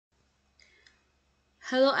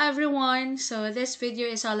Hello everyone. So this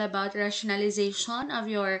video is all about rationalization of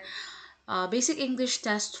your basic English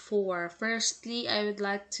test 4. Firstly, I would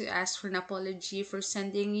like to ask for an apology for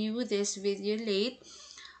sending you this video late.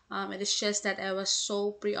 It is just that I was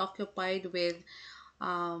so preoccupied with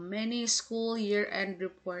many school year-end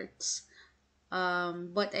reports.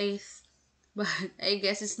 But but I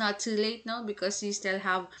guess it's not too late now because you still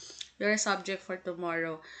have your subject for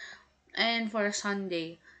tomorrow and for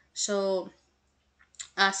Sunday. So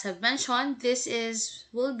as I've mentioned, this is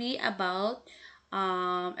will be about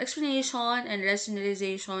explanation and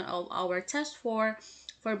rationalization of our test for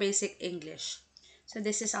basic English. So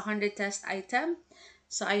this is a 100 test item.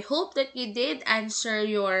 So I hope that you did answer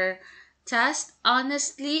your test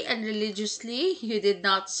honestly and religiously. You did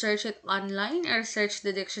not search it online or search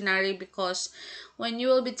the dictionary, because when you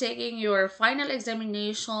will be taking your final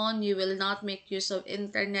examination, you will not make use of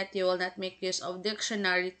internet, you will not make use of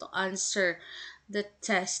dictionary to answer the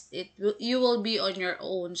test. You will be on your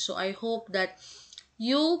own. So I hope that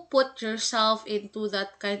you put yourself into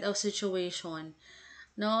that kind of situation,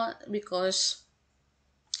 no, because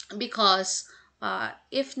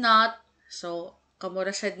if not, so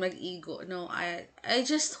kamura said mag-ego, no, I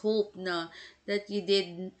just hope na that you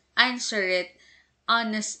did answer it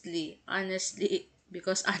honestly,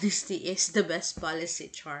 because honesty is the best policy,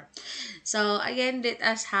 char. So again, let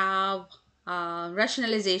us have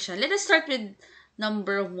rationalization. Let us start with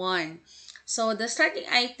number one. So the starting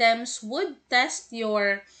items would test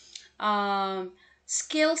your um,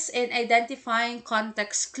 skills in identifying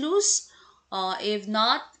context clues. If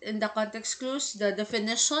not in the context clues, the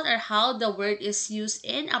definition or how the word is used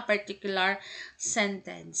in a particular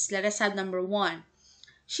sentence. Let us have number one.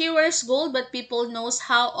 She wears gold, but people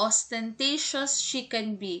knows how ostentatious she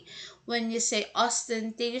can be. When you say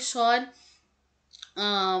ostentation,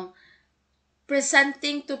 um,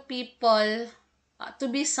 presenting to people to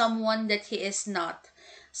be someone that he is not.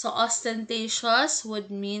 So ostentatious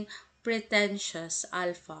would mean pretentious,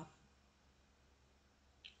 alpha.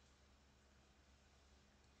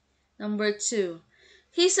 Number two,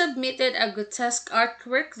 he submitted a grotesque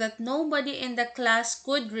artwork that nobody in the class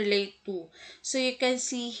could relate to. So you can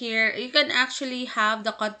see here, you can actually have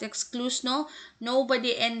the context clues, no?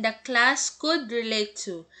 Nobody in the class could relate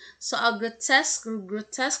to. So a grotesque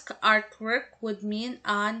artwork would mean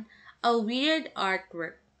a weird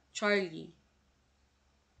artwork. Charlie.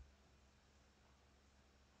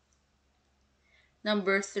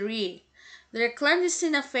 Number three, their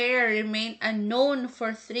clandestine affair remained unknown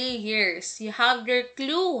for 3 years. You have their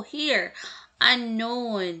clue here,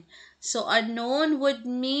 unknown. So unknown would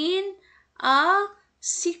mean a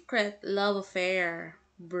secret love affair.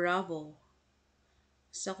 Bravo.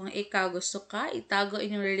 So kung ikaw gusto ka, itago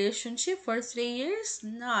inyong relationship for 3 years,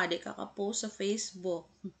 na, di ka ka-post sa Facebook.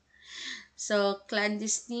 So,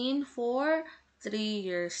 clandestine for 3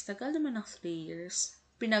 years. Tagal naman ng 3 years.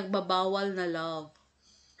 Pinagbabawal na love.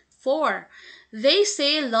 4. They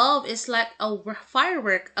say love is like a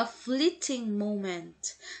firework, a fleeting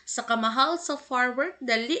moment. Sa kamahal sa firework,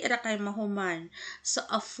 dali ra kay mahuman. So,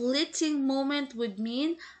 a fleeting moment would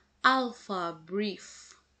mean alpha,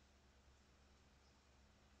 brief.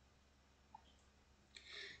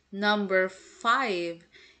 Number 5.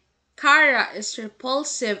 Kara is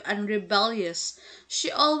repulsive and rebellious. She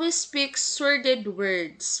always speaks sordid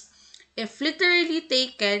words. If literally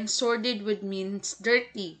taken, sordid would mean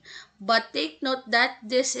dirty. But take note that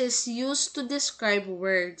this is used to describe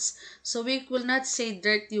words. So we will not say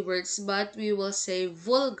dirty words, but we will say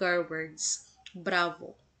vulgar words.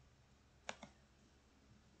 Bravo.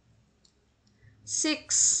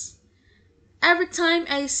 6. Every time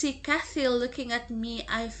I see Kathy looking at me,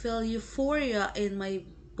 I feel euphoria in my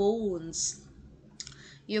bones.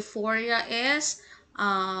 Euphoria is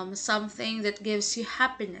something that gives you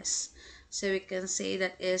happiness. So we can say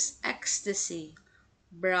that is ecstasy.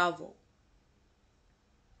 Bravo.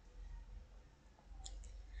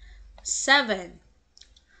 7.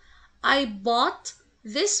 I bought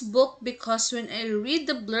this book because when I read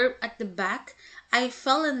the blurb at the back, I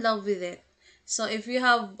fell in love with it. So if you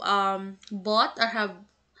have bought or have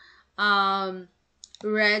um,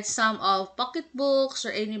 read some of pocketbooks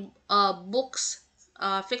or any books,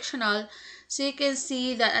 fictional, so you can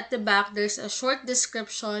see that at the back there's a short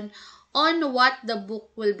description on what the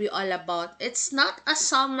book will be all about. It's not a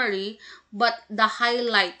summary, but the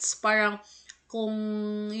highlights, parang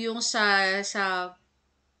kung yung sa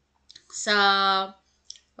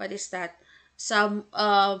what is that, sa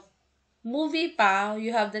movie pa,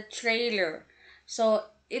 you have the trailer. So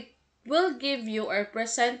it will give you or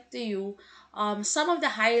present to you some of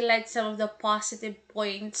the highlights, some of the positive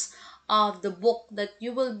points of the book that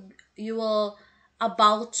you will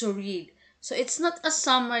about to read. So it's not a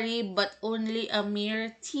summary but only a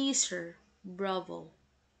mere teaser. Bravo.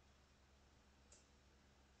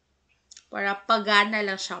 Para pagana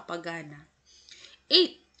lang siya, pagana.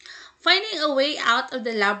 8. Finding a way out of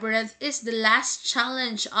the labyrinth is the last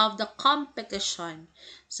challenge of the competition.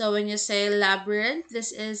 So when you say labyrinth, this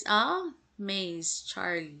is a maze,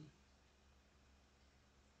 Charlie.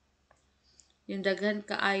 Yung daghan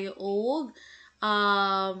kaayo og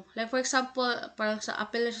like for example, parang sa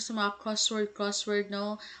apel siya sa mga crossword,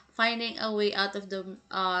 no? Finding a way out of the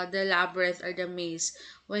labyrinth or the maze.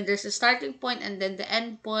 When there's a starting point and then the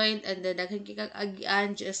end point and then daghan kang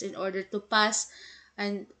agian just in order to pass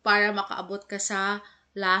and para makaabot ka sa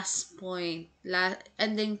last point,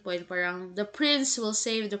 ending point, parang the prince will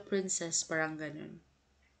save the princess, parang ganun.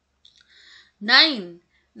 9.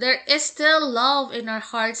 There is still love in our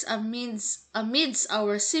hearts amidst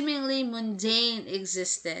our seemingly mundane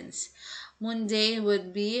existence. Mundane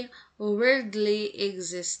would be worldly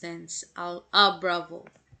existence. Bravo.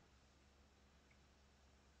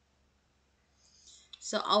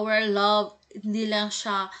 So, our love, hindi lang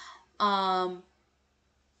siya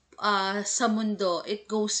sa mundo. It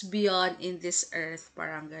goes beyond in this earth.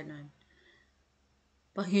 Parang ganun.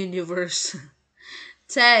 Pang-universe.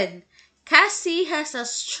 10. Cassie has a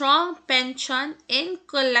strong penchant in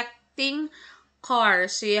collecting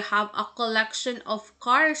cars. So you have a collection of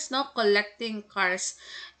cars, no? Collecting cars.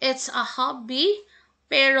 It's a hobby,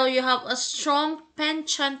 pero you have a strong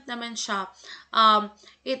penchant naman siya.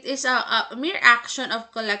 It is a mere action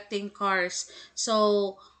of collecting cars.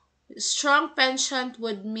 So, strong penchant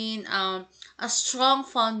would mean a strong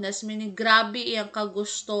fondness, meaning grabe iyang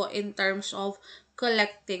kagusto in terms of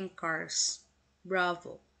collecting cars.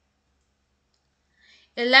 Bravo.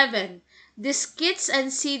 11. Diskettes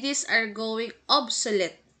and CDs are going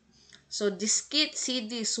obsolete. So, disket,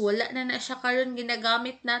 CDs, wala na siya karon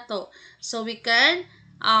ginagamit nato. So, we can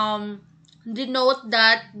denote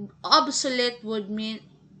that obsolete would mean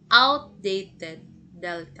outdated,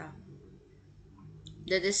 delta.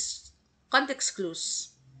 That is context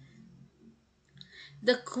clues.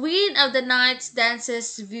 The queen of the night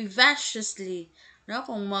dances vivaciously. No,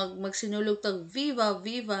 kung magsinulog tag viva,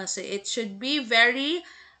 viva, so it should be very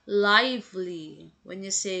lively. When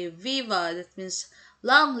you say viva, that means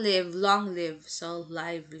long live, long live. So,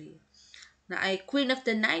 lively. Na ay queen of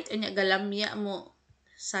the night, unya galamya mo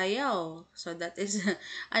sayaw. So, that is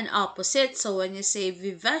an opposite. So, when you say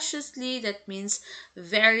vivaciously, that means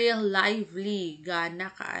very lively.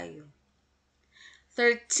 Gana kaayo.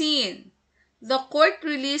 13. The court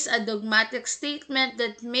released a dogmatic statement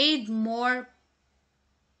that made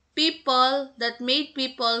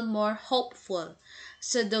people more hopeful.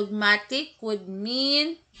 So dogmatic would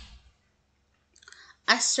mean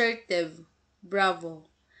assertive. Bravo.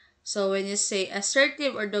 So when you say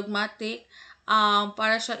assertive or dogmatic,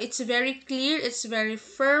 para siya, it's very clear, it's very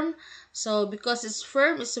firm. So because it's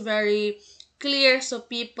firm, it's very clear, so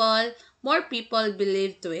more people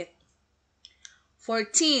believe to it.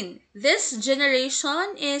 14. This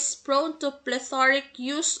generation is prone to plethoric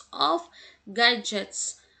use of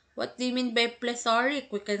gadgets. What do you mean by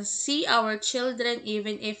plethoric? We can see our children,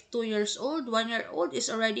 even if 2 years old, 1 year old,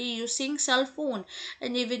 is already using cell phone.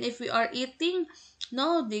 And even if we are eating,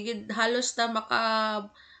 no, di halos ta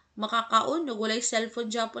makakaon, walay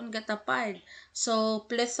cellphone Japon gatapad. So,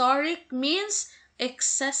 plethoric means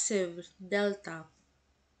excessive, delta.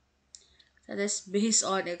 That is based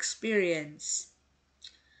on experience.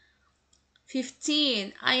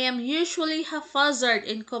 15. I am usually haphazard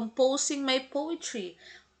in composing my poetry,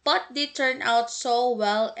 but they turn out so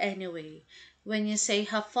well anyway. When you say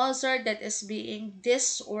haphazard, that is being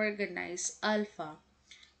disorganized, alpha.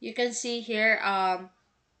 You can see here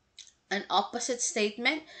an opposite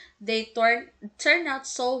statement. They turn out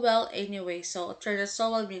so well anyway. So, turn out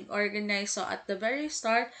so well being organized. So, at the very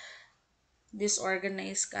start,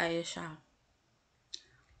 disorganized kayo siya.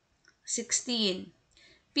 16.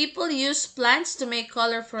 People use plants to make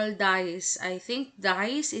colorful dyes. I think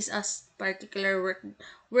dyes is a particular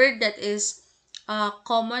word that is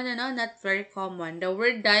common, not very common. The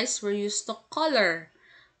word dyes were used to color.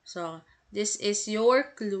 So, this is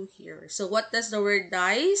your clue here. So, what does the word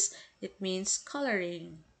dyes? It means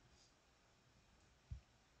coloring.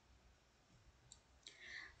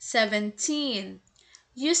 17.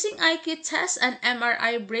 Using IQ tests and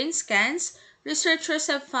MRI brain scans, researchers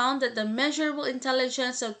have found that the measurable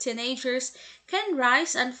intelligence of teenagers can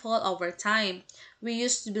rise and fall over time. We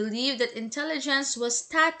used to believe that intelligence was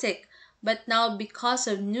static, but now because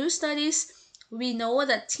of new studies, we know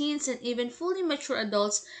that teens and even fully mature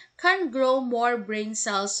adults can grow more brain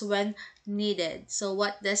cells when needed. So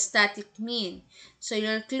what does static mean? So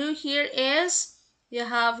your clue here is you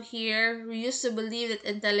have here, we used to believe that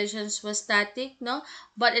intelligence was static, no?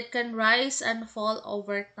 But it can rise and fall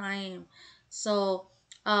over time. So,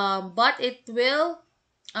 but it will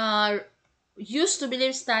uh, used to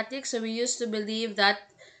believe static, so we used to believe that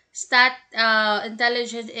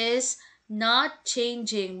intelligence is not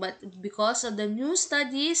changing, but because of the new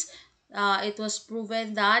studies, it was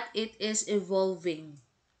proven that it is evolving.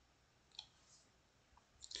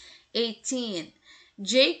 18.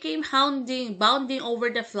 Jay came bounding over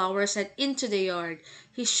the flowers and into the yard.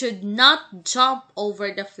 He should not jump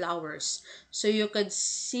over the flowers. So you could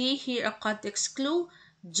see here a context clue,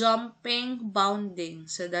 jumping, bounding.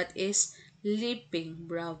 So that is leaping.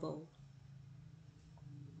 Bravo.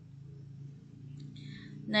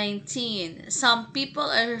 19. Some people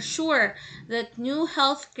are sure that new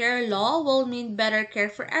healthcare law will mean better care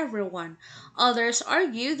for everyone. Others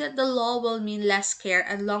argue that the law will mean less care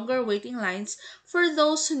and longer waiting lines for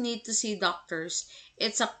those who need to see doctors.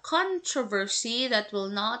 It's a controversy that will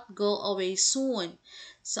not go away soon.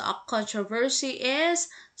 So a controversy is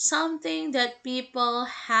something that people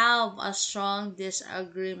have a strong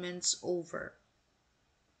disagreements over.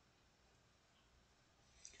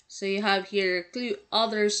 So you have here clue,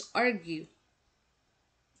 others argue.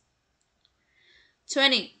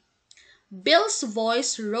 20. Bill's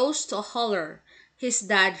voice rose to a holler. His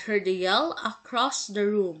dad heard the yell across the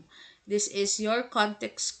room. This is your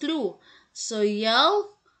context clue. So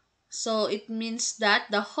yell, so it means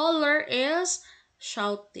that the holler is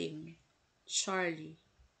shouting. Charlie.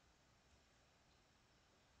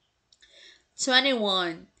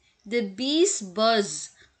 21. The bees buzz,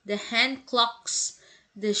 the hen clucks,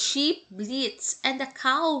 the sheep bleats, and the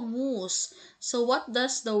cow moos. So what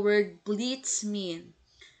does the word bleats mean?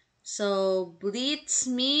 So bleats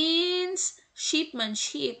means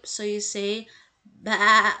sheepmanship. So you say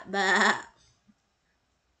ba ba.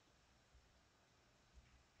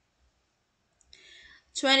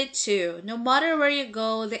 22. No matter where you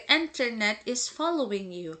go, the internet is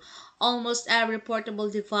following you. Almost every portable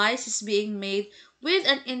device is being made with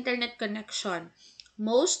an internet connection.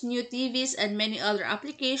 Most new TVs and many other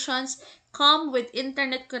applications come with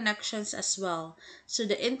internet connections as well. So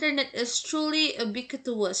the internet is truly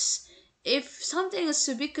ubiquitous. If something is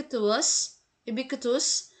ubiquitous,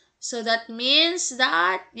 so that means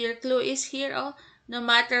that your clue is here. Oh, no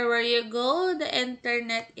matter where you go, the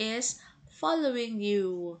internet is following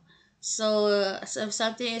you. So if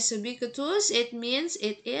something is ubiquitous, it means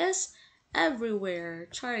it is everywhere.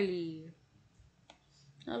 Charlie.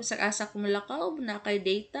 Sa asa kumulakaw na kay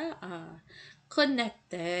data,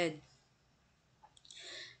 connected.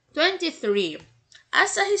 23.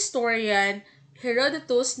 As a historian,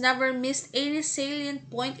 Herodotus never missed any salient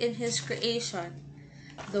point in his creation.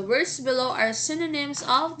 The words below are synonyms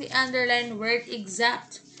of the underlined word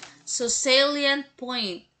except. So salient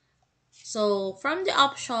point. So from the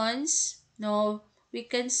options, no, we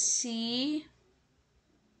can see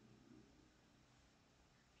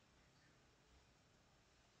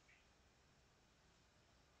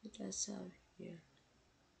what does have here.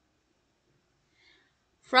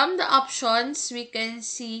 From the options, we can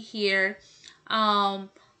see here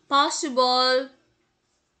possible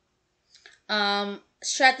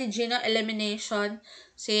strategy na elimination.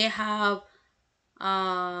 So you have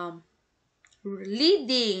um,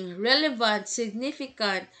 leading, relevant,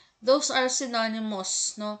 significant. Those are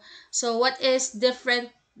synonymous, no? So what is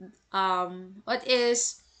different? What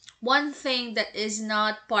is one thing that is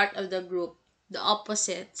not part of the group? The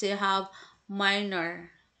opposite. So you have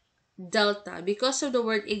minor, delta, because of the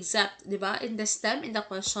word except, diba? In the stem, in the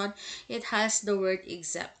question, it has the word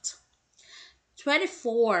except.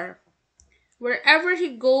 24. Wherever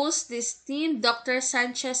he goes, this team Dr.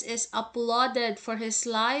 Sanchez is applauded for his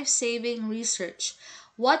life-saving research.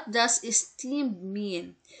 What does esteemed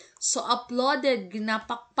mean? So applauded,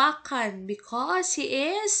 ginapakpakan, because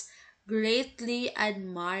he is greatly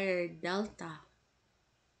admired. Delta.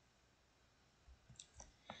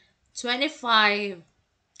 25.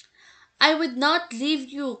 I would not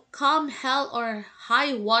leave you, come hell or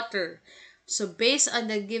high water. So based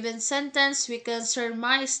on the given sentence, we can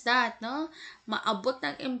surmise that, no? Maabot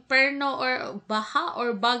ng imperno or baha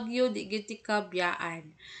or bagyo di giti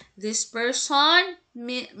kabiyaan. This person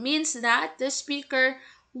means that the speaker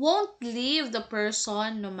won't leave the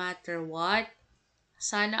person no matter what.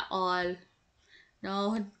 Sana all.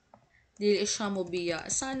 No, dili siya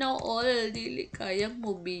mobiya. Sana all, dili kayang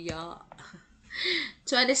mobiya.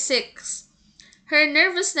 26. Her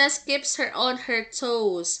nervousness keeps her on her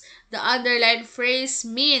toes. The underlined phrase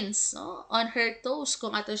means, on her toes.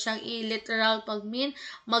 Kung ato siyang i-literal pag mean,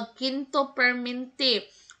 magkinto perminti.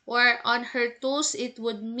 Or on her toes, it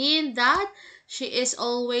would mean that she is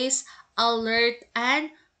always alert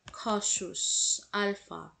and cautious.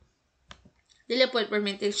 Alpha. Dili po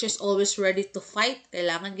perminti, she's always ready to fight.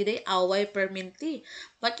 Kailangan gid away perminti.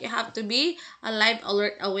 But you have to be alive,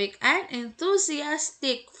 alert, awake, and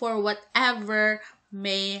enthusiastic for whatever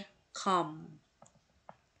may come.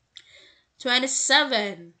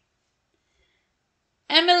 27.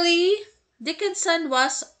 Emily Dickinson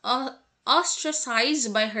was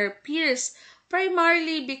ostracized by her peers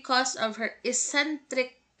primarily because of her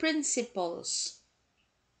eccentric principles.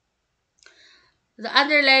 The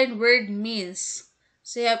underlined word means.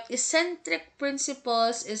 So you have eccentric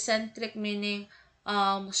principles, eccentric meaning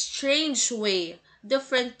strange way,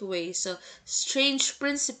 different way. So strange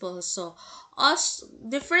principles. So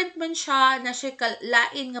different man siya na siya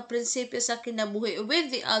lain nga prinsipyo sa kinabuhi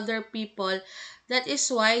with the other people. That is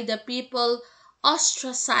why the people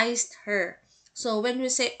ostracized her. So when we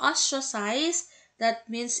say ostracized, that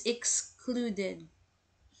means excluded.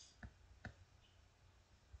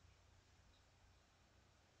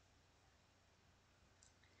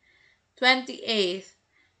 28.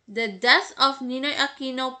 The death of Ninoy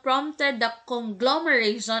Aquino prompted the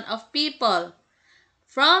conglomeration of people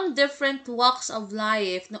from different walks of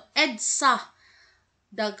life. No, EDSA,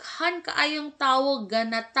 daghan kaayong tawag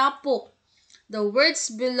ganatapok. The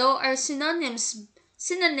words below are synonyms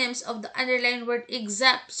of the underlined word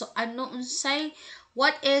except. So, ano unsay,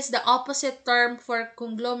 what is the opposite term for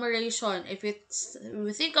conglomeration? If we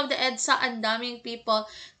think of the EDSA, and daming people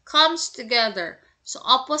comes together. So,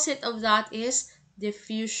 opposite of that is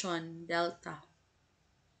diffusion, delta.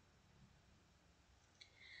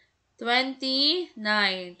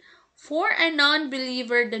 29. For a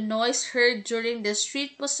non-believer, the noise heard during the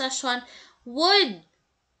street procession would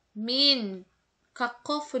mean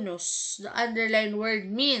cacophonous. The underlined word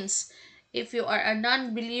means. If you are a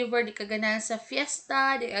non-believer, di ka ganahan sa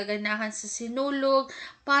fiesta, di ka ganahan sa sinulog,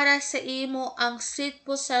 para sa imo ang street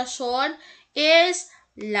procession is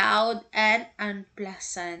loud and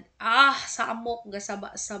unpleasant. Samok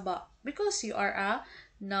gasaba-saba. Because you are a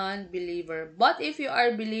non-believer. But if you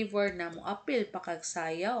are believer na mo apil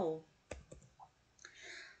pakagsayaw.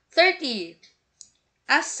 30.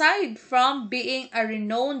 Aside from being a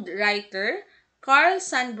renowned writer, Carl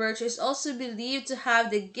Sandburg is also believed to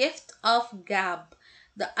have the gift of gab.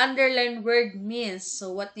 The underlined word means.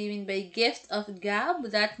 So what do you mean by gift of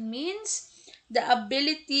gab? That means the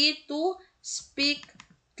ability to speak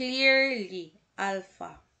clearly.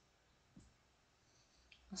 Alpha.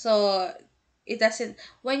 So it doesn't,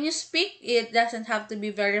 when you speak, it doesn't have to be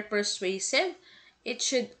very persuasive. It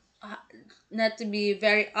should not to be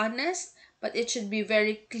very honest, but it should be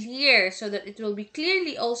very clear so that it will be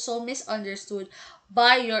clearly also misunderstood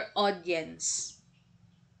by your audience.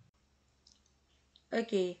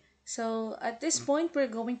 Okay, so at this point, we're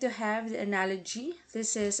going to have the analogy.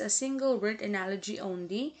 This is a single word analogy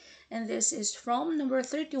only, and this is from number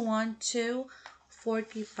 31 to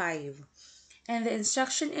 45. And the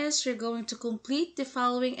instruction is you're going to complete the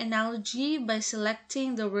following analogy by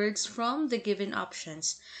selecting the words from the given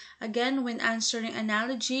options. Again, when answering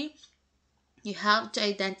analogy, you have to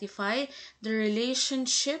identify the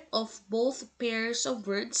relationship of both pairs of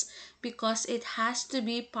words because it has to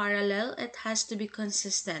be parallel, it has to be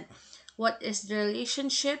consistent. What is the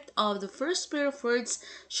relationship of the first pair of words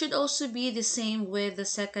should also be the same with the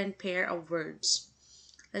second pair of words.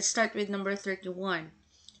 Let's start with number 31.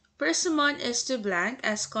 Persimmon is to blank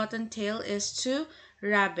as cottontail is to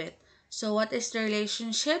rabbit. So what is the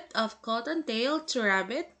relationship of cottontail to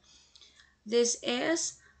rabbit? This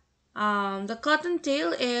is the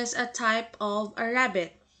cottontail is a type of a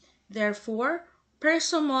rabbit. Therefore,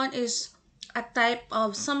 persimmon is a type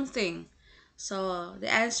of something. So the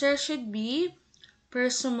answer should be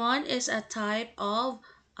persimmon is a type of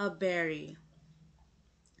a berry.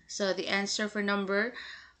 So the answer for number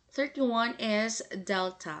 31 is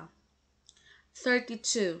delta.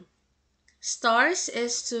 32. Stars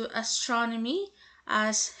is to astronomy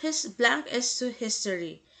as his blank is to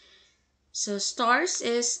history. So stars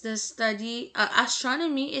is the study,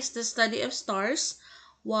 astronomy is the study of stars,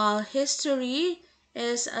 while history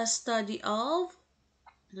is a study of,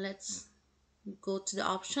 let's go to the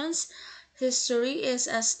options. History is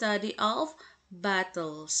a study of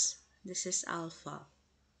battles. This is alpha.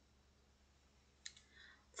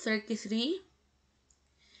 33.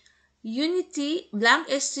 Unity, blank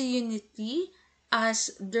is to unity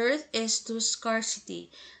as dearth is to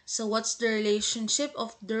scarcity. So what's the relationship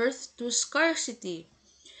of dearth to scarcity?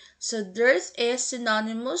 So dearth is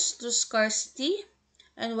synonymous to scarcity,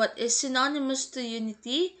 and what is synonymous to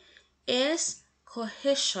unity is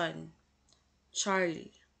cohesion.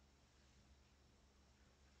 Charlie.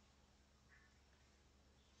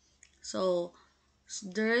 So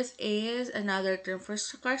dearth is another term for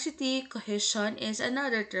scarcity, cohesion is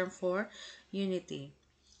another term for unity.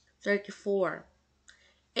 34.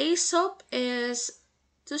 Aesop is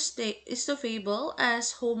to fable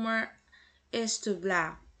as Homer is to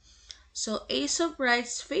blank. So Aesop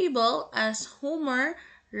writes fable as Homer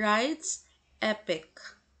writes epic.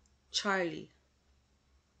 Charlie.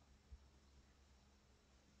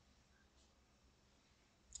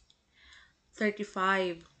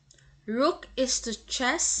 35. Rook is to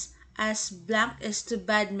chess as blank is to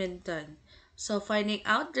badminton. So finding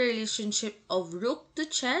out the relationship of rook to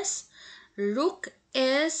chess, rook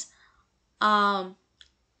is um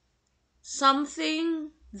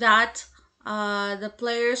something that the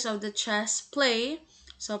players of the chess play.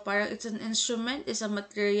 So parang it's an instrument, it's a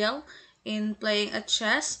material in playing a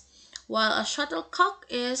chess, while a shuttlecock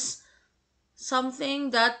is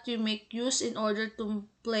something that you make use in order to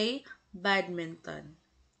play badminton.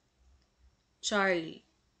 Charlie.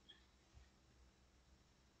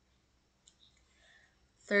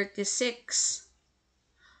 36.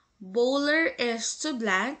 Bowler is to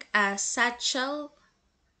blank as satchel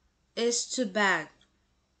is to bag.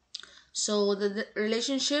 So the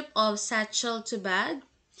relationship of satchel to bag.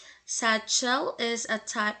 Satchel is a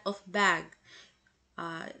type of bag.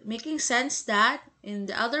 Making sense that in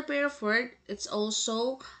the other pair of word, it's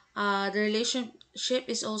also the relationship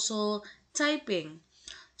is also typing.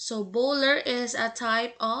 So bowler is a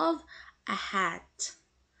type of a hat.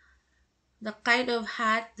 The kind of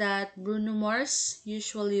hat that Bruno Mars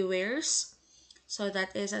usually wears. So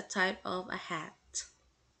that is a type of a hat.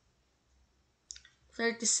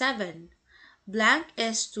 37. Blank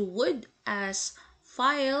is to wood as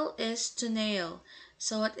file is to nail.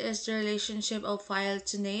 So what is the relationship of file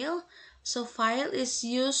to nail? So file is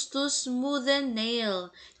used to smoothen nail.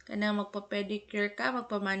 Kana magpa-pedicure ka,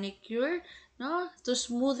 magpa-manicure, no? To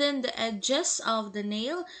smoothen the edges of the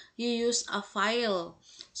nail, you use a file.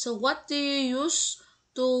 So what do you use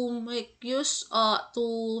to make use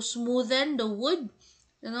to smoothen the wood?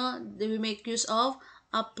 Do we make use of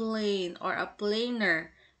a plane or a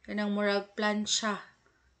planer? Kanang murag plancha,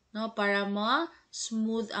 no, para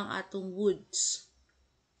ma-smooth ang atong woods.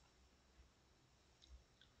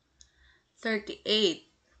 38.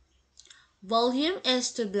 Volume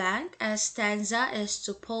is to blank as stanza is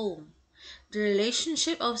to poem. The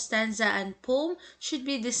relationship of stanza and poem should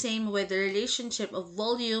be the same with the relationship of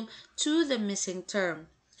volume to the missing term.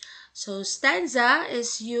 So stanza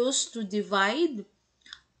is used to divide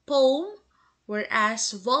poem,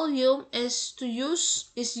 whereas volume is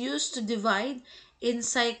used to divide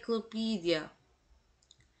encyclopedia.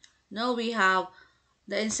 Now we have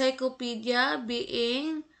the encyclopedia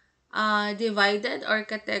being divided or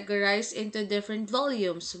categorized into different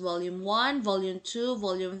volumes. Volume 1, Volume 2,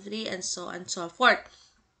 Volume 3, and so on and so forth.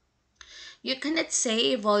 You cannot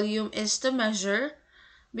say volume is the measure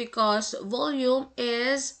because volume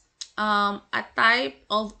is a type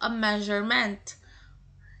of a measurement.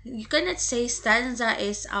 You cannot say stanza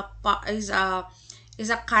is a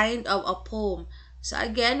kind of a poem. So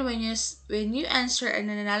again, when you answer an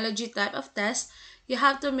analogy type of test, you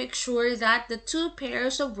have to make sure that the two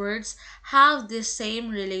pairs of words have the same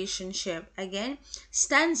relationship. Again,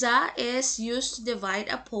 stanza is used to divide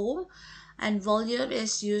a poem, and volume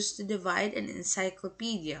is used to divide an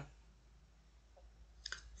encyclopedia.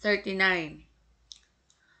 39.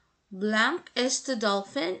 Blank is to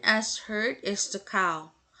dolphin as herd is to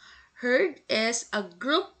cow. Herd is a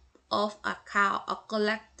group of a cow, a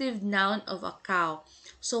collective noun of a cow.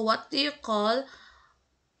 So what do you call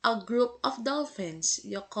a group of dolphins?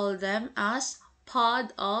 You call them as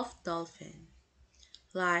pod of dolphin.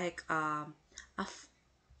 Like a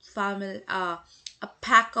family, a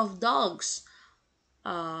pack of dogs,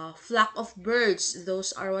 a flock of birds.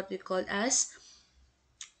 Those are what we call as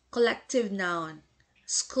collective noun.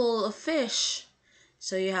 School of fish.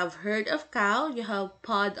 So you have herd of cow, you have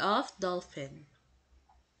pod of dolphin.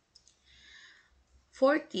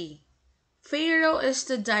 40. Pharaoh is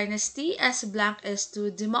to dynasty as blank is to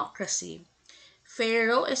democracy.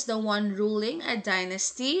 Pharaoh is the one ruling a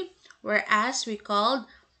dynasty, whereas we called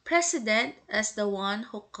president as the one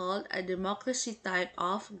who called a democracy type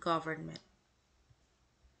of government.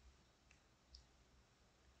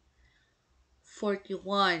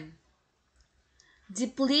 41.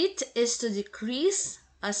 Deplete is to decrease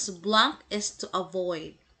as blank is to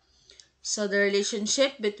avoid. So the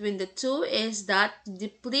relationship between the two is that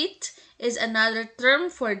deplete is another term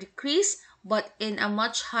for decrease but in a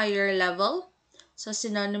much higher level. So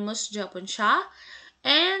synonymous Japon siya.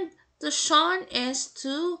 And to shun is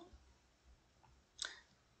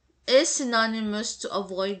synonymous to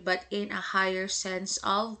avoid but in a higher sense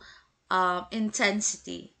of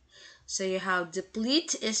intensity. So you have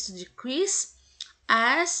deplete is to decrease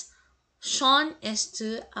as shun is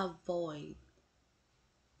to avoid.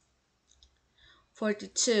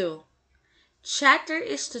 42. Chatter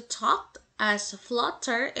is to talk as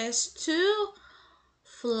flutter is to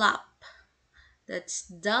flap. That's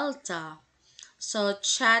delta. So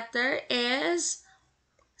chatter is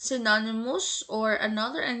synonymous or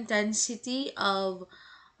another intensity of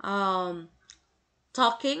um,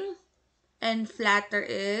 talking, and flatter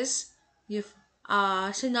is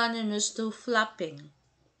synonymous to flapping.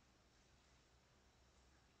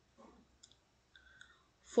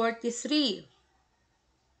 43.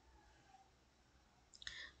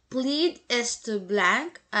 Plead is to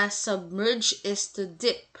blank as submerge is to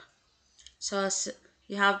dip. So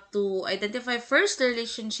you have to identify first the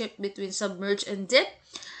relationship between submerge and dip.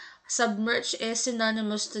 Submerge is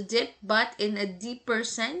synonymous to dip but in a deeper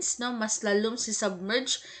sense, no? Mas lalom si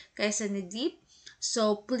submerge kaysa ni deep.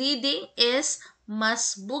 So pleading is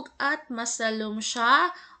mas bugat, mas lalom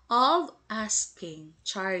siya of asking.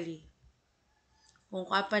 Charlie. Kung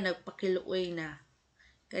ka pa nagpakiluoy na.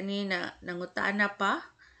 Kanina, nangutana pa.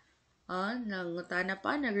 Nangutana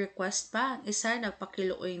pa, nag-request pa. Ang isa,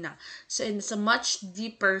 nagpakiluoy na. So, it's a much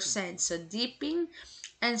deeper sense. So, deeping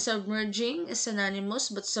and submerging is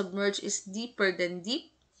synonymous, but submerge is deeper than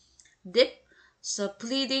dip. So,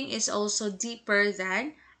 pleading is also deeper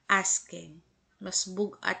than asking. Mas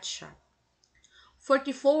bugat siya.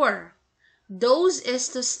 44. Doze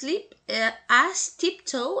is to sleep as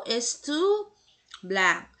tiptoe is to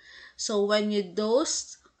blank. So, when you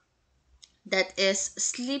doze, that is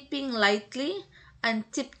sleeping lightly,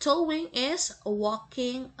 and tiptoeing is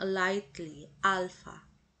walking lightly, alpha.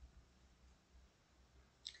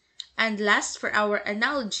 And last for our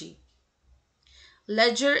analogy,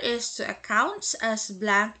 ledger is to accounts as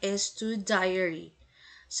blank is to diary.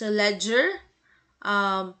 So ledger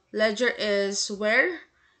is where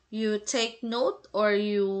you take note or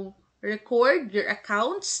you record your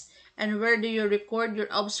accounts. And where do you record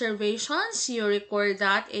your observations? You record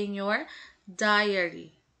that in your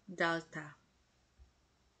diary, delta.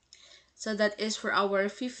 So that is for our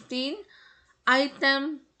 15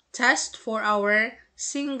 item test for our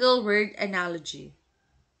single word analogy.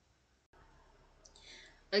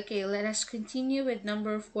 Okay, let us continue with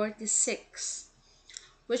number 46.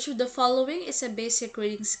 Which of the following is a basic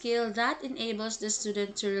reading skill that enables the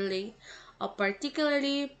student to relate a particular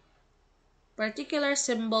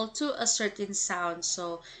symbol to a certain sound?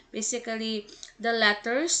 So basically the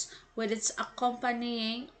letters with its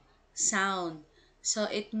accompanying sound. So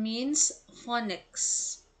it means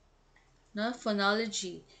phonics, no?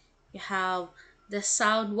 Phonology. You have the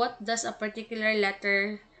sound. What does a particular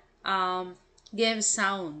letter give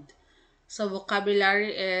sound? So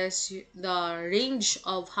vocabulary is the range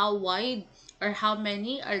of how wide or how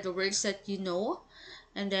many are the words that you know,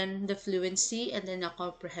 and then the fluency, and then the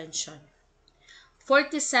comprehension.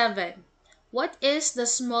 47. What is the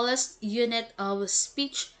smallest unit of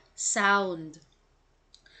speech sound?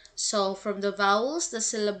 So from the vowels, the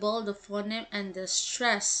syllable, the phoneme, and the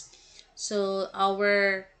stress. So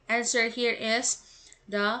our answer here is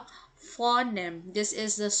the phoneme. This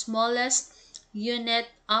is the smallest unit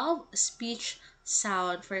of speech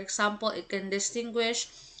sound. For example, it can distinguish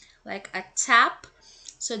like a tap.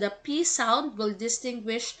 So the P sound will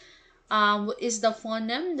distinguish is the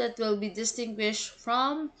phoneme that will be distinguished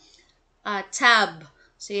from tab.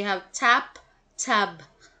 So you have tap, tab.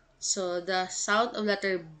 So the sound of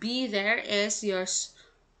letter B there is yours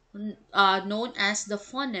known as the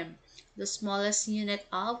phoneme, the smallest unit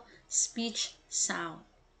of speech sound.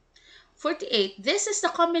 48. This is the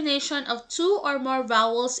combination of two or more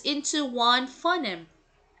vowels into one phoneme.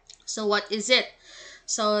 So what is it?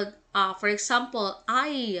 So for example,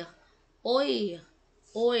 I, oi,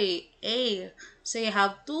 oi, a. So you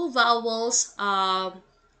have two vowels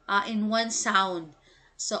in one sound.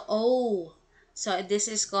 So O. So this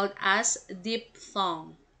is called as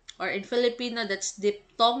diphthong. Or in Filipino, that's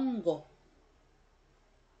diphthongo.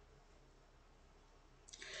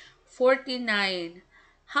 49.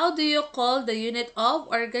 How do you call the unit of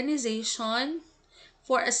organization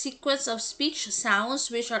for a sequence of speech sounds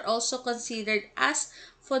which are also considered as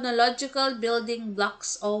phonological building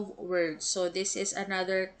blocks of words? So this is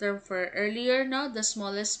another term for earlier, no? The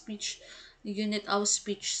smallest speech unit of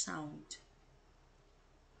speech sound.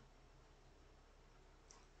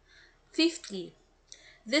 50.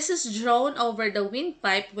 This is drawn over the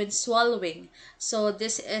windpipe when swallowing. So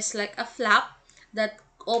this is like a flap that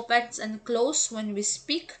opens and closes when we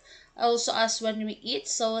speak, also as when we eat,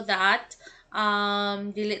 so that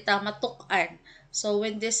dili ta matukan. So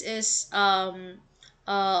when this is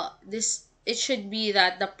this, it should be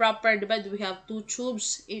that the proper, diba, we have two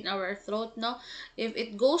tubes in our throat, no? If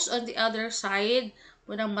it goes on the other side,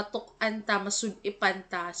 munang matukan ta, masudipan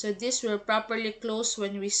ta. So this will properly close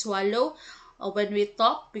when we swallow or when we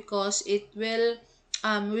talk, because it will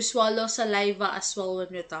we swallow saliva as well when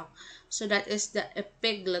we talk. So that is the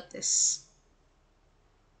epiglottis.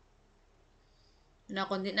 Na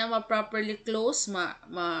kung di na ma-properly close,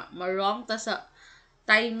 ma-wrong ta sa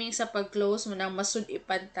timing sa pag-close mo nang masud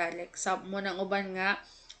ipantalik sa mo nang uban nga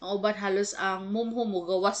ang uban halos ang mumhum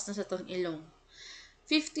gawas na sa tong ilong.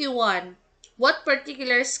 51. What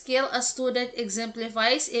particular skill a student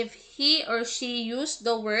exemplifies if he or she used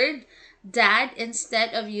the word dad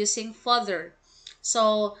instead of using father?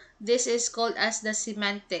 So this is called as the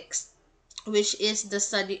semantics, which is the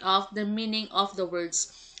study of the meaning of the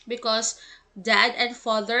words, because dad and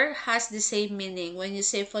father has the same meaning. When you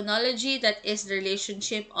say phonology, that is the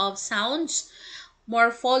relationship of sounds.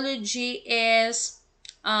 Morphology is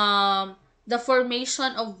the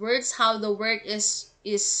formation of words, how the word is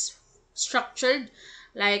structured.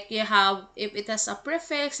 Like you have, if it has a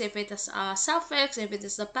prefix, if it has a suffix, if it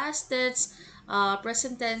is the past tense,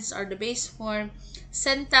 present tense, or the base form.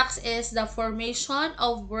 Syntax is the formation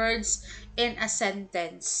of words in a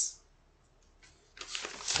sentence.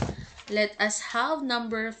 Let us have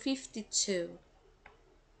number 52.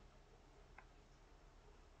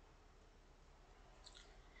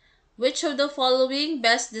 Which of the following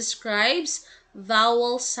best describes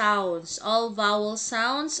vowel sounds? All vowel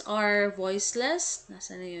sounds are voiceless.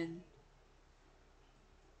 Nasaan na yun?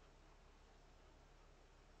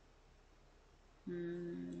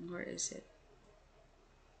 Where is it?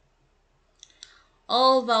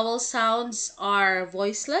 All vowel sounds are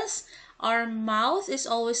voiceless. Our mouth is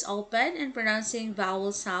always open in pronouncing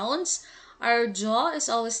vowel sounds. Our jaw is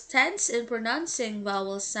always tense in pronouncing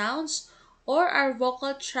vowel sounds. Or our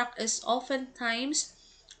vocal tract is oftentimes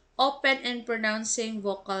open in pronouncing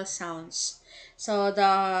vocal sounds. So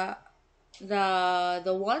the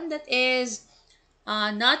one that is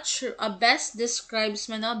not true, best describes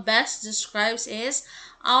best describes is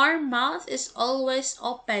our mouth is always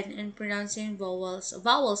open in pronouncing vowel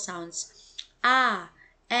sounds. A,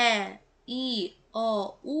 e,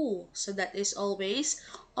 o, u. So that is always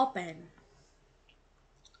open.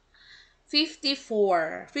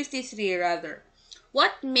 53 rather.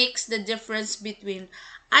 What makes the difference between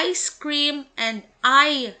ice cream and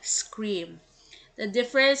ice cream? The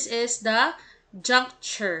difference is the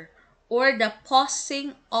juncture, or the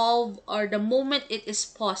pausing of, or the moment it is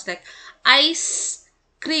paused, like ice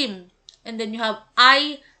cream, and then you have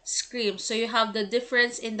ice cream. So you have the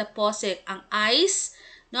difference in the pausing. Ang ice,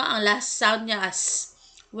 no, ang last sound niya as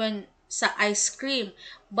when sa ice cream.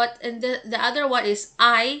 But in the other one is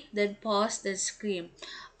I, then pause, then scream.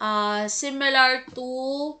 Similar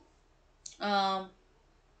to um,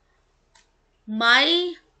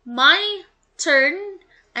 my turn,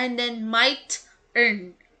 and then might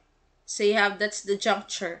earn. So you have, that's the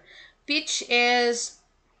juncture. Pitch is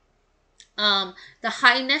the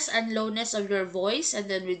highness and lowness of your voice, and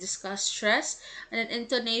then we discuss stress. And then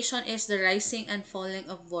intonation is the rising and falling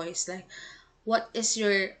of voice, like what is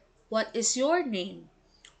your name,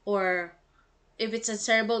 or if it's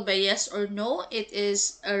answerable by yes or no, it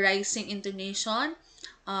is a rising intonation.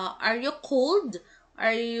 Are you cold?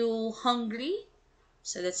 Are you hungry?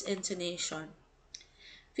 So that's intonation.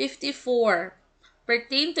 54.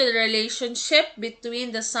 Pertain to the relationship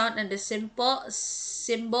between the sound and the symbol.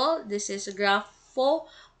 This is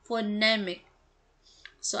graphophonemic.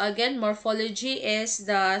 So again, morphology is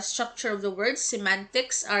the structure of the words.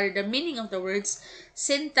 Semantics are the meaning of the words.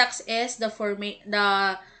 Syntax is the formation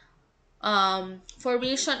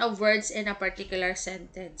of words in a particular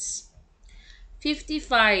sentence.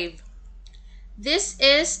 55. This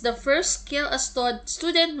is the first skill a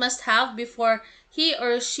student must have before he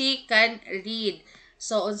or she can read.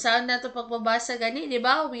 So, unsaon na to pagbabasa gani, di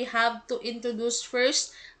ba? We have to introduce first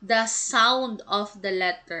the sound of the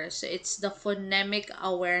letter. So, it's the phonemic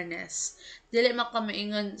awareness. Dili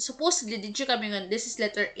makamaingon, supposedly, did you kamaingon, this is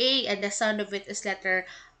letter A and the sound of it is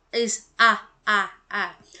A.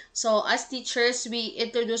 So, as teachers, we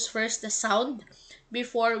introduce first the sound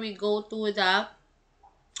before we go to the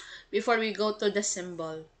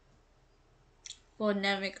symbol.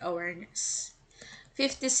 Phonemic awareness.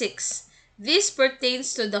 56. This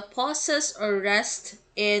pertains to the pauses or rest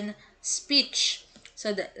in speech.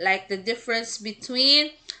 So, like the difference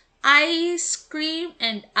between ice cream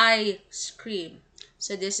and I scream.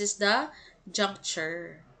 So, this is the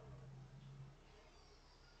juncture.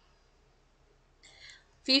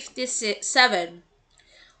 57.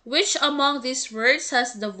 Which among these words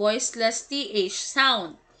has the voiceless th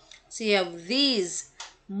sound? So you have these,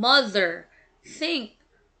 mother, think,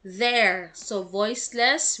 there. So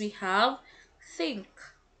voiceless, we have think,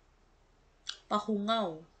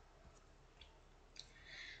 pahungaw.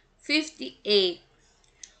 58.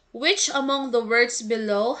 Which among the words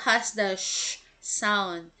below has the sh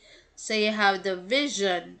sound? So you have the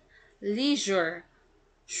vision, leisure,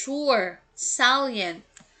 sure, salient.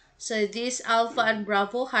 So this alpha and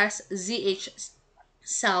bravo has zh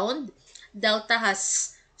sound. Delta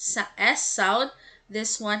has s sound.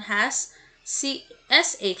 This one has sh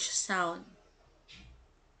sound.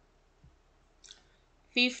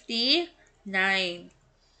 59.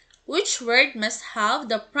 Which word must have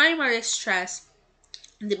the primary stress?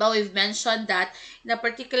 Di ba, we've mentioned that in a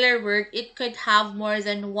particular word, it could have more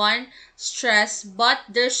than one stress, but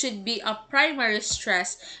there should be a primary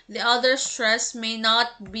stress. The other stress may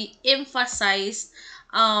not be emphasized,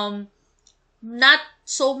 not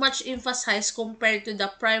so much emphasized compared to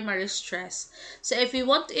the primary stress. So if we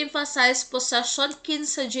want to emphasize possession, kin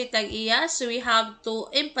sa tag iya, so we have to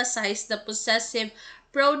emphasize the possessive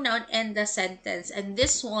pronoun in the sentence. And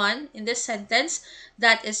this one, in this sentence,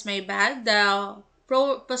 that is my bag. The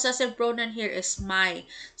possessive pronoun here is my.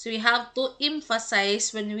 So we have to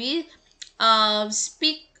emphasize when we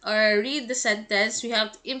speak or read the sentence, we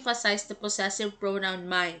have to emphasize the possessive pronoun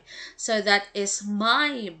my. So that is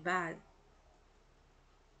my bag.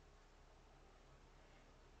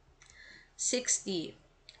 60.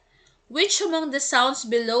 Which among the sounds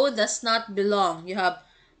below does not belong? You have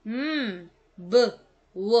b,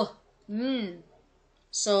 w, n.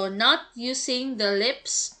 So not using the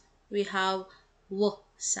lips, we have w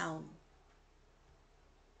sound.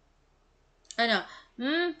 Ano?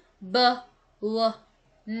 B, w,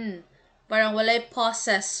 n. Parang walay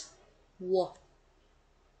pauses. W.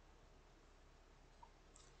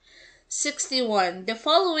 61. The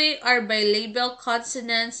following are bilabial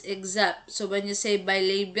consonants except. So when you say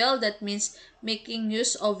bilabial, that means making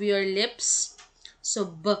use of your lips. So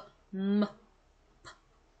b, m, p.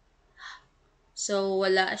 So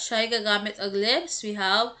wala siya gagamit og lips. We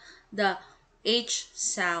have the H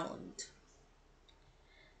sound.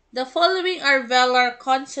 The following are velar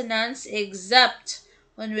consonants except.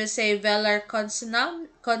 When we say velar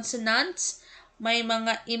consonants, may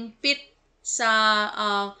mga impit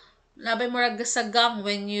sa labay murag sagang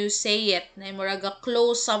when you say it. Na murag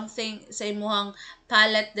close something sa imuhang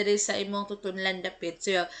palate diri sa imong tutunlan dapit.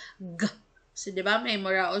 So g. So di ba may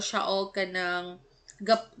mura o siya o kanang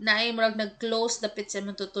gap na ay murag nag-close dapit sa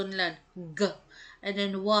imong tutunlan. G. And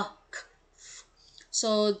then walk.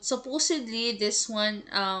 So supposedly this one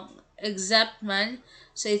except man,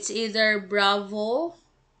 so it's either bravo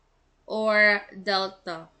or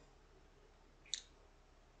delta.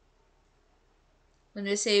 When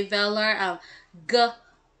we say velar, g,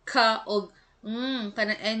 ka, o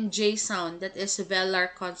kanang NJ sound, that is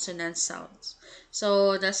velar consonant sounds.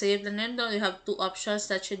 So, nasa na nito, you have two options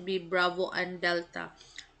that should be bravo and delta.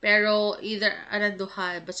 Pero, either anong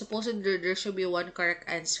duha. But supposedly, there should be one correct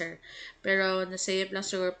answer. Pero, nasayip lang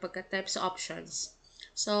siguro pagka-type sa options.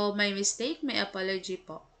 So, my mistake, may apology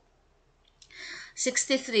po.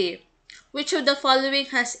 63. Which of the following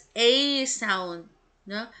has a sound?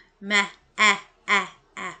 No? Ma, ah.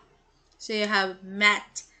 So you have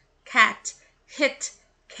mat, cat, hit,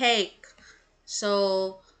 cake.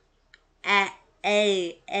 So a.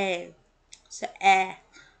 So a.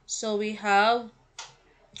 So we have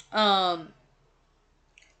a.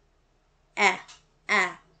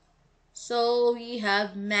 So we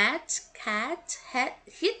have mat, cat,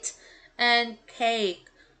 hit, and cake.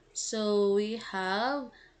 So we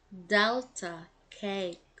have delta,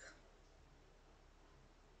 cake.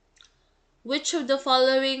 Which of the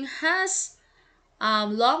following has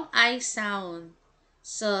long I sound?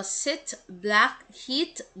 So sit, black,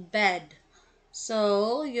 heat, bed.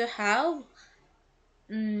 So you have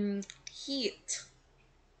heat,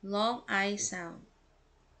 long I sound.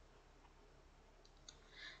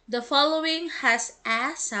 The following has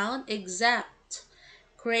a sound except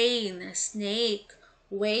crane, snake,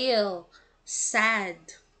 whale,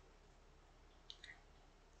 sad.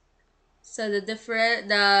 So what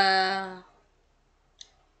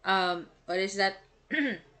is that?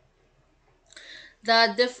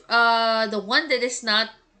 The one that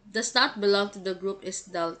does not belong to the group is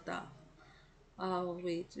delta. Oh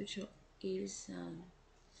wait, A sound.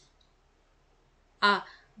 Ah,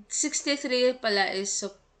 63 pala is,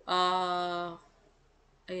 yeah,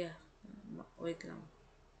 wait lang.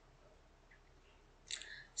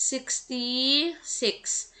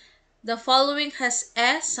 66. The following has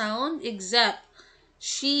S sound except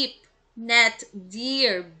sheep, net,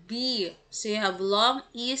 deer, bee. So you have long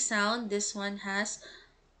E sound. This one has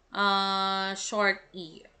short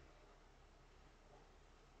E.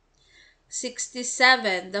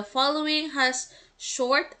 67. The following has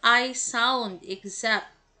short I sound except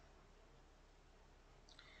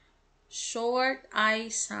short I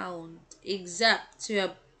sound except so you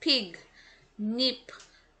have pig, nip,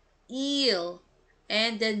 eel,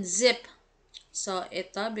 and then zip. So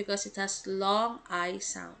ito because it has long I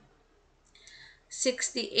sound.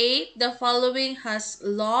 68. The following has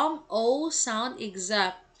long O sound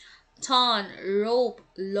except ton, rope,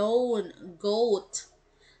 lone, goat.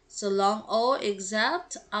 So long O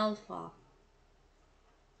except alpha.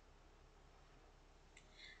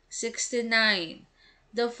 69.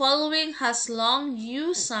 The following has long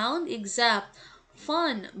U sound except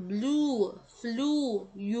fun, blue, flu,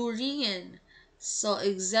 urine. So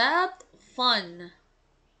except fun.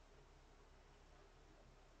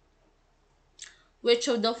 Which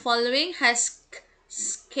of the following has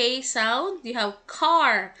K sound? You have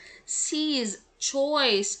car, seas,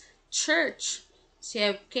 choice, church. So you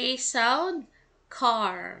have K sound,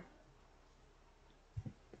 car.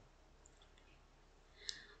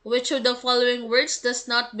 Which of the following words does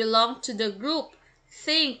not belong to the group?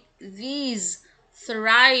 Think, these,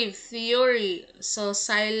 thrive, theory. So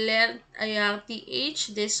silent ayang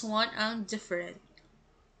TH, this one ang different.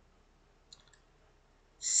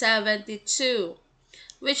 72.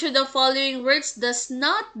 Which of the following words does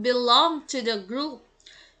not belong to the group?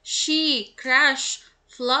 She, crash,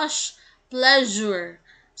 flush, pleasure.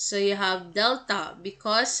 So you have delta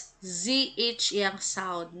because ZH yung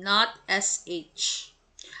sound, not SH.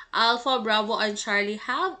 Alpha, Bravo, and Charlie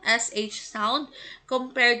have SH sound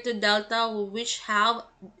compared to Delta, which have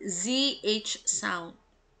ZH sound.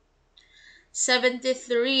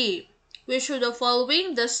 73. Which of the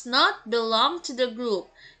following does not belong to the group?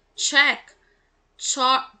 Check,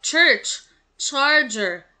 church,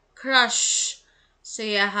 charger, crush. So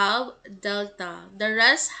you have Delta. The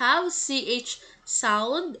rest have CH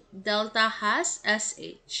sound. Delta has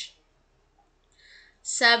SH.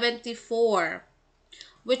 74.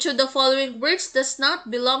 Which of the following words does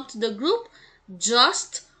not belong to the group?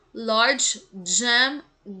 Just, large, gem,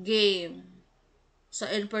 game. So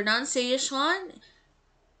in pronunciation,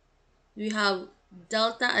 we have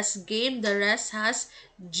delta as game, the rest has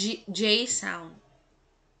J sound.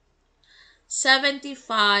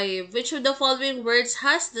 75. Which of the following words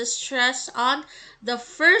has the stress on the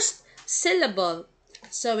first syllable?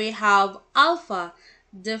 So we have alpha,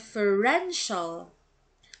 differential,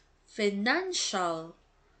 financial,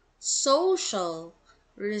 social,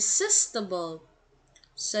 resistible.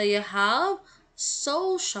 So you have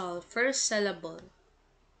social, first syllable.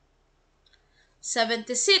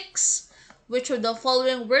 76. Which of the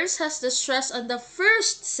following words has the stress on the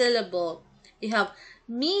first syllable? You have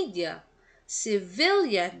media,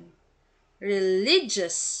 civilian,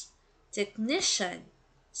 religious, technician.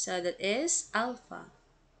 So that is alpha.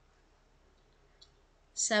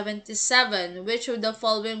 77. Which of the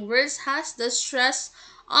following words has the stress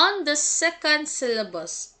on the second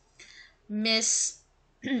syllabus?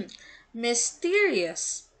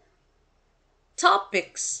 Mysterious,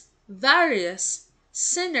 topics, various,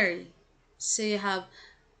 scenery. So you have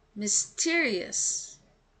mysterious.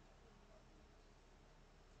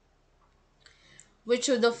 Which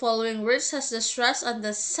of the following words has the stress on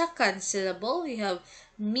the second syllable? You have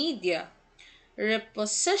media,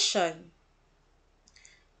 reposition,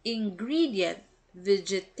 ingredient,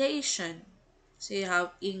 vegetation. So you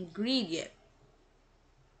have ingredient.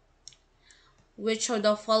 Which of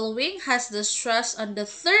the following has the stress on the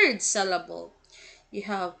third syllable? You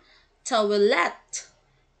have toilet,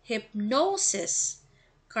 hypnosis,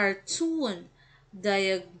 cartoon,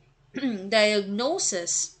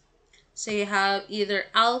 diagnosis. So you have either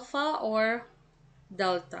alpha or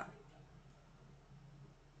delta.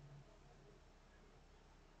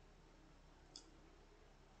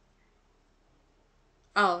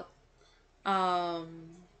 Out.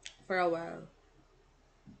 For a while.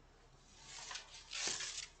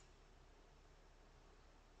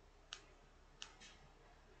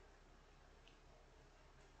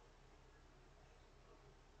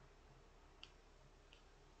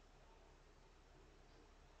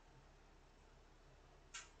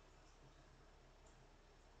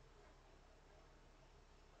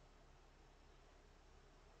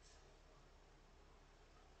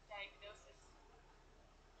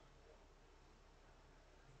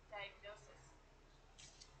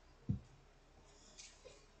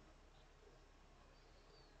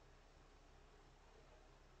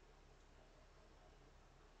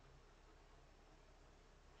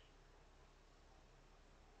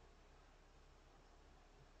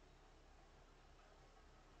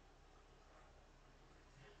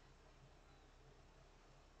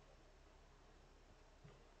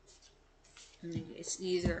 It's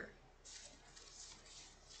either.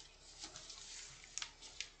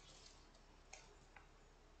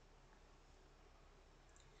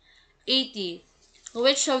 80.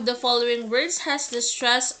 Which of the following words has the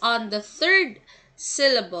stress on the third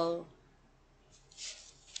syllable?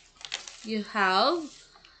 You have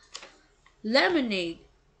lemonade,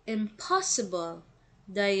 impossible,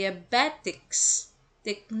 diabetics,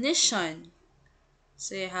 technician.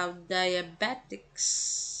 So you have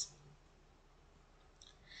diabetics.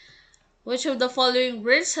 Which of the following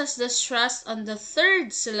words has the stress on the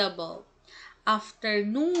third syllable?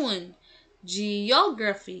 Afternoon,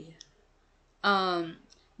 geography, um,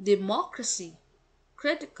 democracy,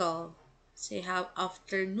 critical. So you have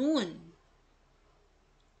afternoon.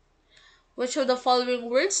 Which of the following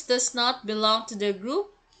words does not belong to the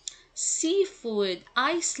group? Seafood,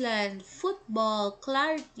 Iceland, football,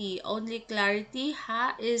 clarity. Only clarity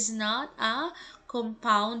is not a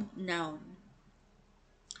compound noun.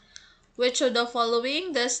 Which of the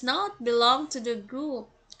following does not belong to the group?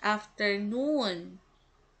 Afternoon,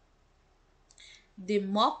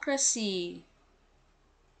 democracy,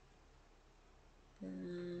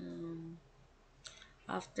 um,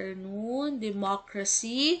 afternoon,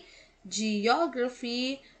 democracy,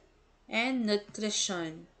 geography, and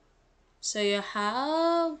nutrition. So you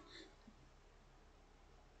have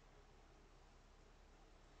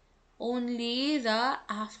only the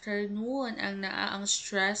afternoon ang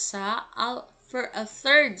stress for a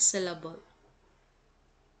third syllable.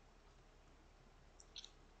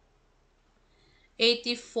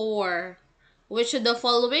 84. Which of the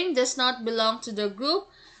following does not belong to the group?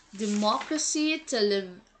 Democracy,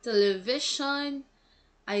 television,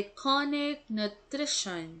 iconic,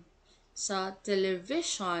 nutrition. So,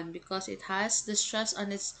 television, because it has the stress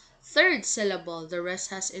on its third syllable. The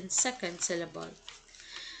rest has in second syllable.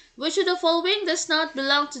 Which of the following does not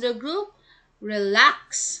belong to the group?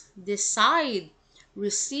 Relax, decide,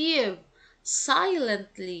 receive,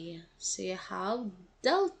 silently. So you have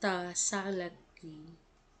delta, silently.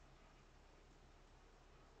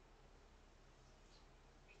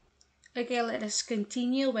 Okay, let us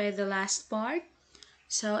continue with the last part.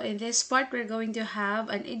 So in this part, we're going to have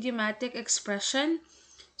an idiomatic expression.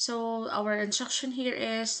 So our instruction here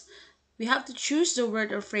is we have to choose the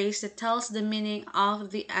word or phrase that tells the meaning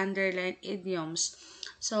of the underlined idioms.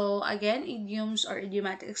 So again, idioms or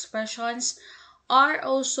idiomatic expressions are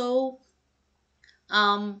also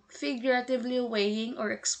figuratively weighing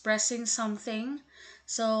or expressing something.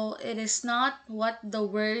 So it is not what the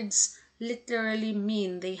words literally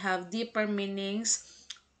mean. They have deeper meanings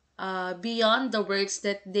beyond the words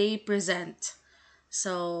that they present.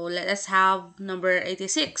 So let us have number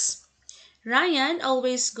 86. Ryan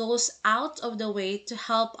always goes out of the way to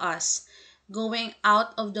help us. Going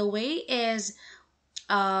out of the way is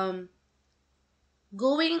um,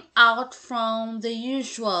 going out from the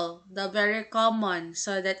usual, the very common.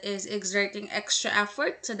 So that is exerting extra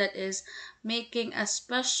effort. So that is making a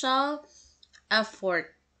special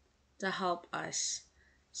effort to help us.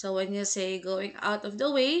 So when you say going out of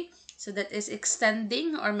the way, so that is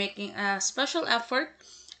extending or making a special effort,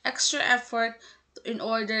 extra effort in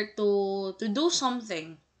order to do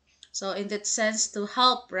something. So in that sense, to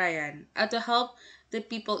help Ryan, to help the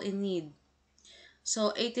people in need.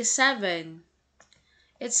 So 87.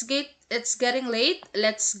 It's getting late.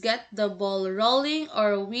 Let's get the ball rolling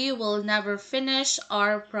or we will never finish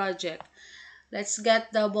our project. Let's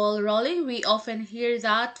get the ball rolling. We often hear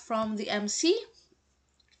that from the MC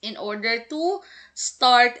in order to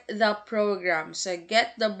start the program. So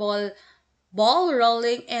get the ball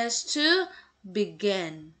rolling is to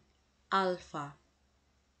begin. Alpha.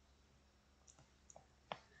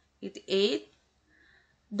 88.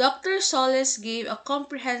 Dr. Solis gave a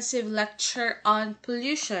comprehensive lecture on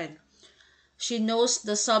pollution. She knows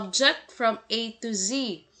the subject from A to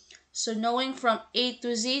Z. So knowing from A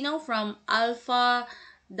to Z, no, from alpha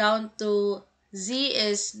down to Z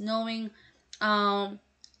is knowing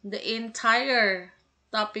the entire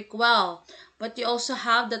topic well. But you also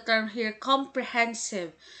have the term here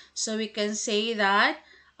comprehensive. So we can say that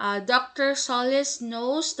Dr. Solis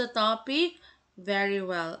knows the topic very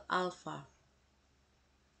well, alpha.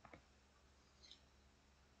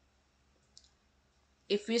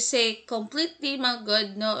 If we say completely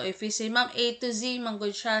good, no. If we say ma'am A to Z,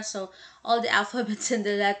 good siya. So all the alphabets in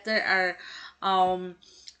the letter are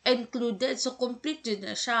included. So complete yun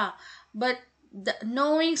na siya. But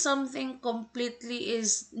knowing something completely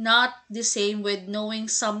is not the same with knowing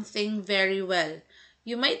something very well.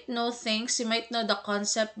 You might know things, you might know the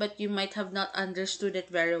concept, but you might have not understood it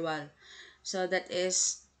very well. So that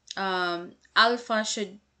is alpha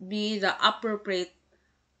should be the appropriate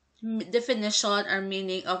definition or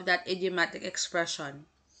meaning of that idiomatic expression.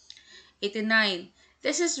 89.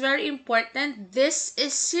 This is very important. This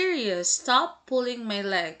is serious. Stop pulling my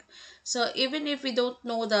leg. So even if we don't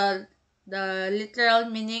know the literal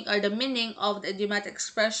meaning or the meaning of the idiomatic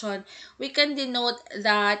expression, we can denote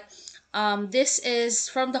that this is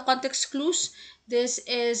from the context clues. This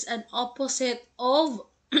is an opposite of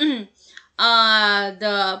the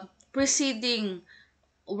preceding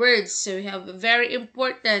words. So we have very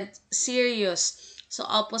important, serious. So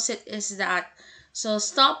opposite is that. So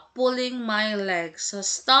stop pulling my leg. So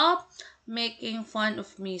stop making fun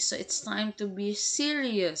of me. So it's time to be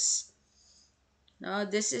serious. No,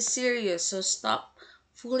 this is serious. So stop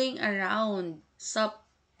fooling around. Stop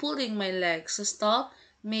pulling my leg. So stop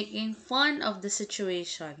making fun of the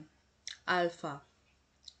situation. Alpha.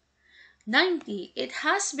 90. It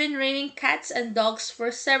has been raining cats and dogs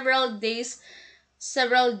for several days. So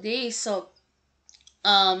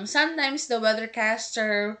sometimes the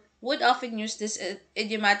weathercaster would often use this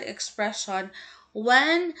idiomatic expression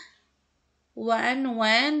when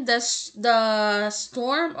the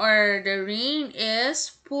storm or the rain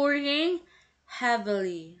is pouring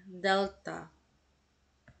heavily. Delta.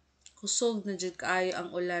 Kusog na jud kaayo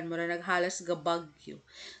ang ulan, mura naghalas ga bagyo.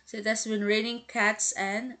 So it has been raining cats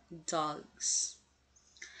and dogs.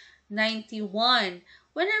 91.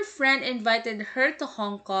 When her friend invited her to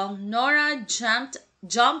Hong Kong, Nora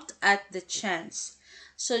jumped at the chance.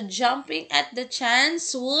 So jumping at the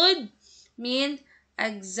chance would mean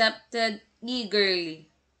accepted eagerly.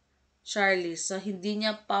 Charlie. So hindi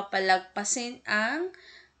niya papalagpasin ang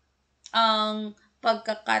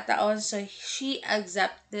pagkakataon. So she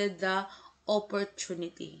accepted the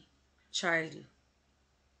opportunity. Charlie.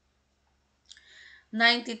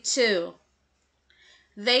 92.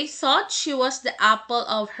 They thought she was the apple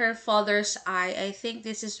of her father's eye. I think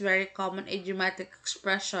this is very common idiomatic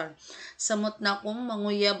expression. Samot na kung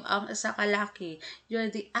manguyab ang isa kalaki.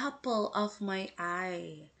 You're the apple of my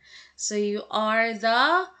eye. So you are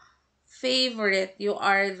the favorite. You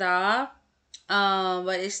are the,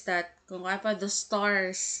 what is that? Kung ano pa, the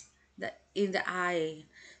stars in the eye.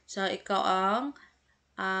 So ikaw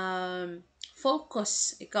ang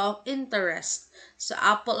focus, ikaw interest. So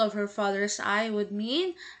apple of her father's eye would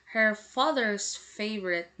mean her father's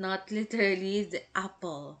favorite, not literally the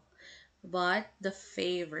apple, but the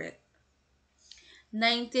favorite.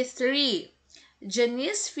 93.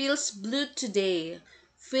 Janice feels blue today.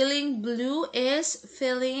 Feeling blue is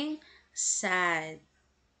feeling sad.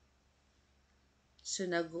 So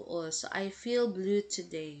naguol. So I feel blue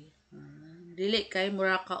today. Dili kay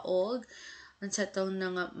mura ka og ang sa tong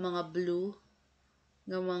mga blue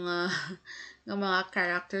ng mga ng mga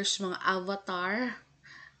characters, mga avatar.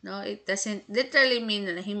 No, it doesn't literally mean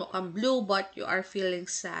na nahimo kang blue but you are feeling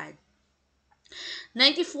sad.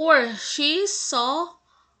 94. She saw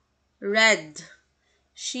red.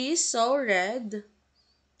 She saw red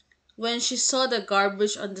when she saw the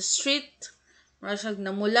garbage on the street. Marasag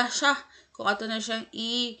namula siya. Kung ato na siyang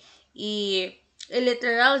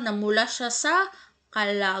literal, namula siya sa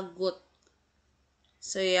kalagot.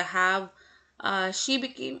 So you have she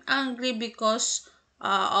became angry because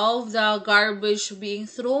of the garbage being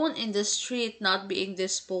thrown in the street not being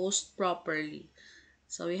disposed properly.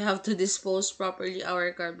 So we have to dispose properly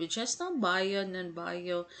our garbage. Just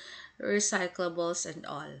non-bio, recyclables and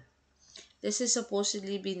all. This is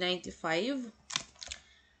supposedly be 95.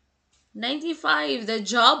 95. The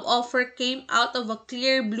job offer came out of a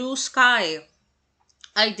clear blue sky.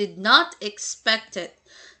 I did not expect it.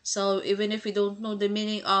 So even if we don't know the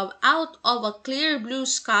meaning of out of a clear blue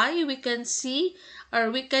sky, we can see or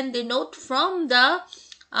we can denote from the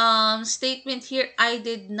statement here, I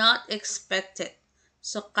did not expect it.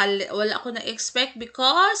 So wala ako na-expect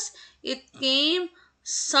because it came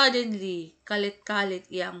suddenly. Kalit-kalit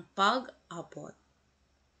iyang pag-abot.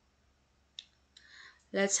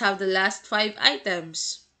 Let's have the last 5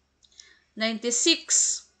 items.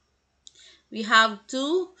 96. We have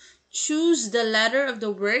to choose the letter of the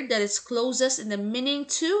word that is closest in the meaning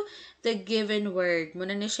to the given word.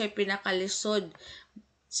 Muna ni siya pinakalisod.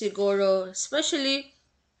 Siguro, especially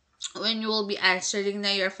when you will be answering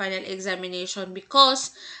na your final examination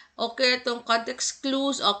because okay itong context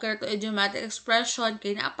clues, okay itong idiomatic expression,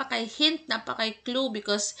 kaya napakay hint, napakay clue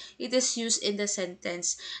because it is used in the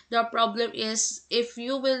sentence. The problem is, if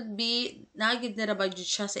you will be, nagid na ba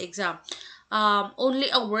siya sa exam, only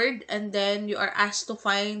a word and then you are asked to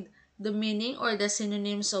find the meaning or the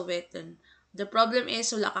synonyms of it. And the problem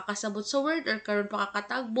is, wala ka kasabot sa word or karon pa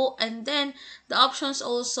kakatagbo and then the options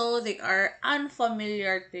also, they are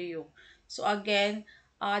unfamiliar to you. So again,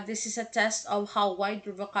 this is a test of how wide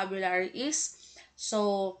your vocabulary is.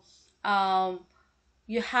 So um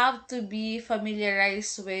you have to be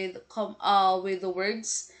familiarized with the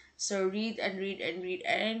words. So read and read and read,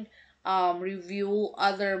 and review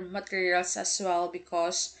other materials as well,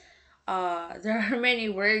 because there are many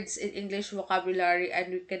words in English vocabulary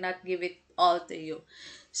and we cannot give it all to you.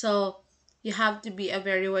 So you have to be a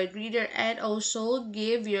very wide reader, and also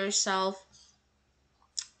give yourself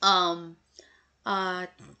um uh,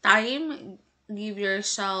 time, give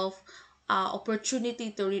yourself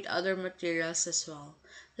opportunity to read other materials as well.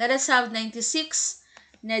 Let us have 96,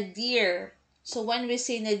 nadir. So when we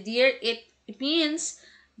say nadir, it means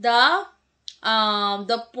the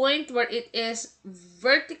point where it is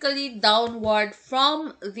vertically downward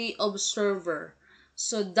from the observer.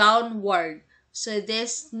 So downward. So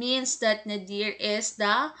this means that nadir is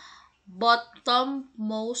the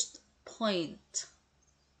bottommost point.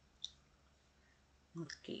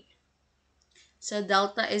 Okay. So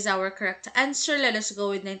delta is our correct answer. Let us go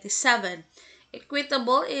with 97.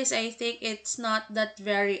 Equitable is, I think it's not that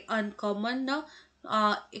very uncommon, no?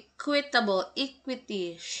 Equitable,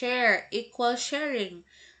 equity, share, equal sharing.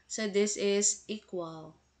 So this is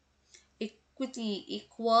equal. Equity,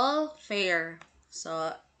 equal, fair.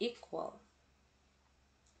 So equal.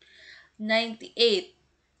 98.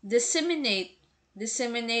 Disseminate.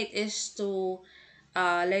 Disseminate is to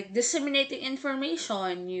like disseminating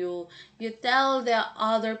information. You tell the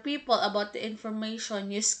other people about the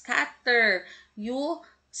information. You scatter. You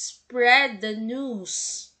spread the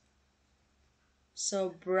news.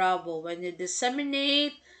 So bravo. When you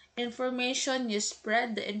disseminate information, you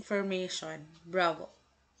spread the information. Bravo.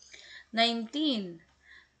 19.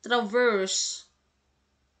 Traverse.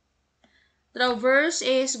 Traverse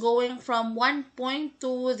is going from one point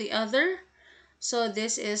to the other. So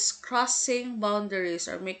this is crossing boundaries,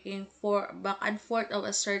 or making for back and forth of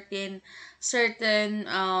a certain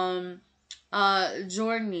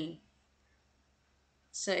journey.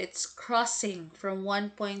 So it's crossing from one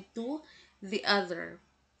point to the other.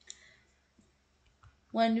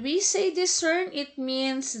 When we say discern, it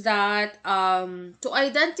means that to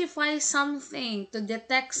identify something, to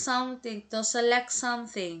detect something, to select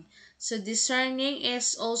something. So discerning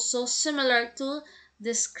is also similar to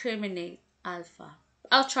discriminate, alpha.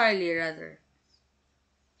 Oh, Charlie rather.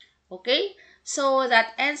 Okay, so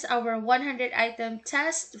that ends our 100 item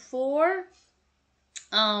test 4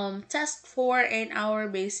 in our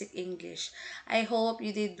basic English. I hope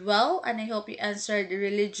you did well, and I hope you answered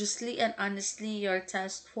religiously and honestly your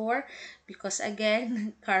test 4, because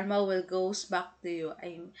again karma will goes back to you.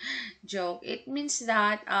 I joke. It means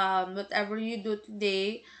that whatever you do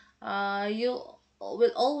today, you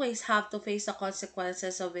will always have to face the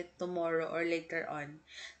consequences of it tomorrow or later on.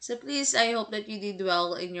 So please, I hope that you did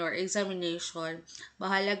well in your examination.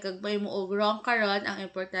 Bahala gagmay mo og wrong karon, ang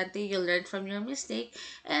importante you learn from your mistake,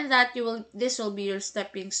 and that this will be your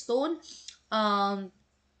stepping stone. Um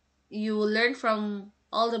you will learn from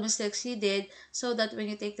all the mistakes you did, so that when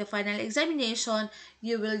you take the final examination,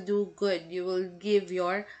 you will do good. You will give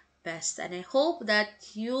your best. And I hope that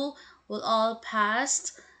you will all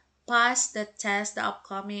pass the test, the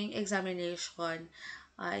upcoming examination.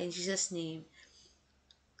 In Jesus' name.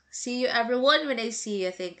 See you everyone when I see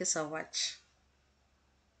you. Thank you so much.